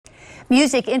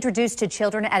Music introduced to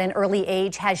children at an early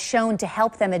age has shown to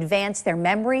help them advance their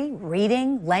memory,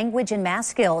 reading, language, and math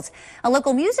skills. A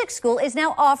local music school is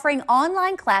now offering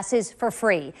online classes for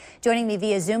free. Joining me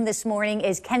via Zoom this morning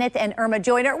is Kenneth and Irma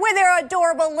Joyner, with their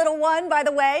adorable little one, by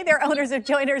the way. They're owners of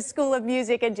Joyner's School of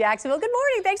Music in Jacksonville. Good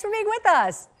morning. Thanks for being with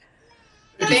us.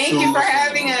 Thank you for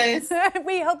having us.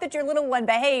 We hope that your little one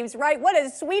behaves, right? What a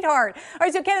sweetheart. All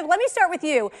right, so Kenneth, let me start with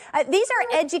you. These are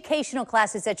educational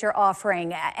classes that you're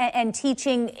offering and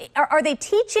teaching. Are they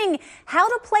teaching how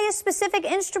to play a specific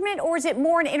instrument, or is it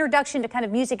more an introduction to kind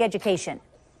of music education?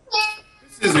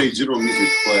 This is a general music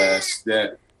class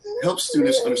that helps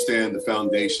students understand the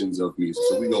foundations of music.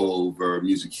 So we go over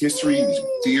music history, music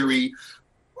theory,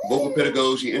 vocal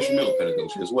pedagogy, instrumental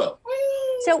pedagogy as well.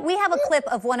 So we have a clip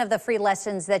of one of the free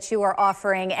lessons that you are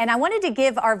offering, and I wanted to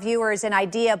give our viewers an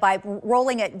idea by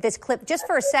rolling this clip just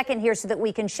for a second here so that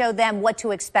we can show them what to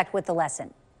expect with the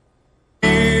lesson.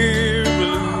 Dear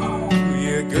Blue,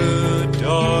 you good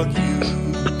dog,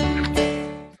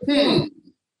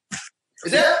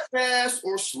 Is that fast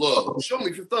or slow? Show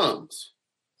me your thumbs.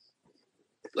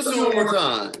 Let's do it one more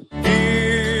time.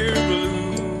 Dear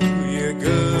Blue, you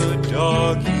good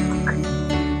dog,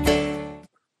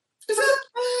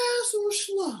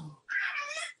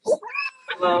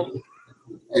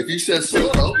 If you said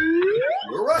slow,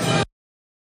 you're right.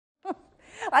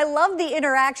 I love the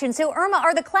interaction. So, Irma,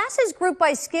 are the classes grouped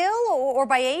by skill or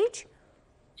by age?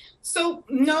 So,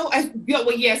 no,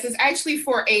 well, yes, it's actually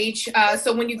for age.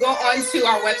 So when you go onto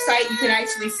our website, you can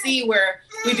actually see where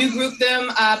we do group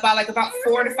them by like about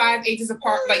 4 to 5 ages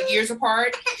apart, like years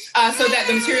apart, so that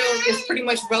the material is pretty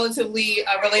much relatively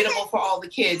relatable for all the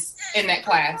kids in that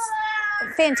class.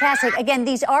 Fantastic. Again,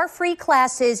 these are free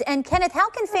classes. And Kenneth, how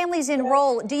can families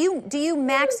enroll? Do you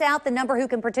max out the number who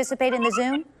can participate in the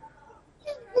Zoom?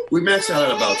 We max out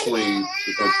at about 20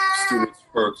 students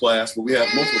per class, but we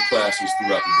have multiple classes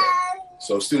throughout the day.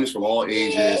 So students from all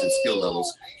ages and skill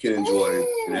levels can enjoy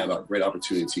and have a great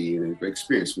opportunity and a great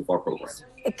experience with our program.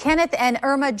 Kenneth and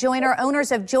Irma Joyner,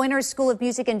 owners of Joyner's School of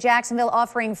Music in Jacksonville,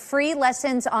 offering free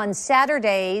lessons on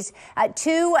Saturdays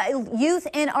to youth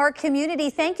in our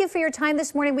community. Thank you for your time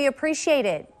this morning. We appreciate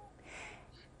it.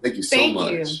 Thank you so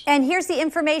much. And here's the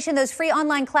information. Those free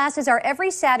online classes are every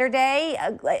Saturday,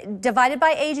 divided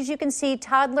by age, as you can see,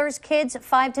 toddlers, kids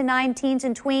 5 to 9, teens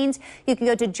and tweens. You can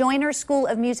go to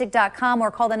joinerschoolofmusic.com or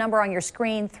call the number on your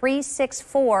screen,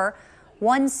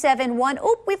 364-171.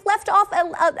 Oh, we've left off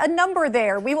a number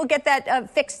there. We will get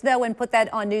that fixed, though, and put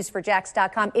that on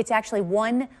news4jax.com. It's actually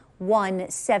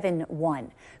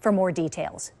 1171 for more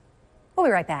details. We'll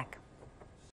be right back.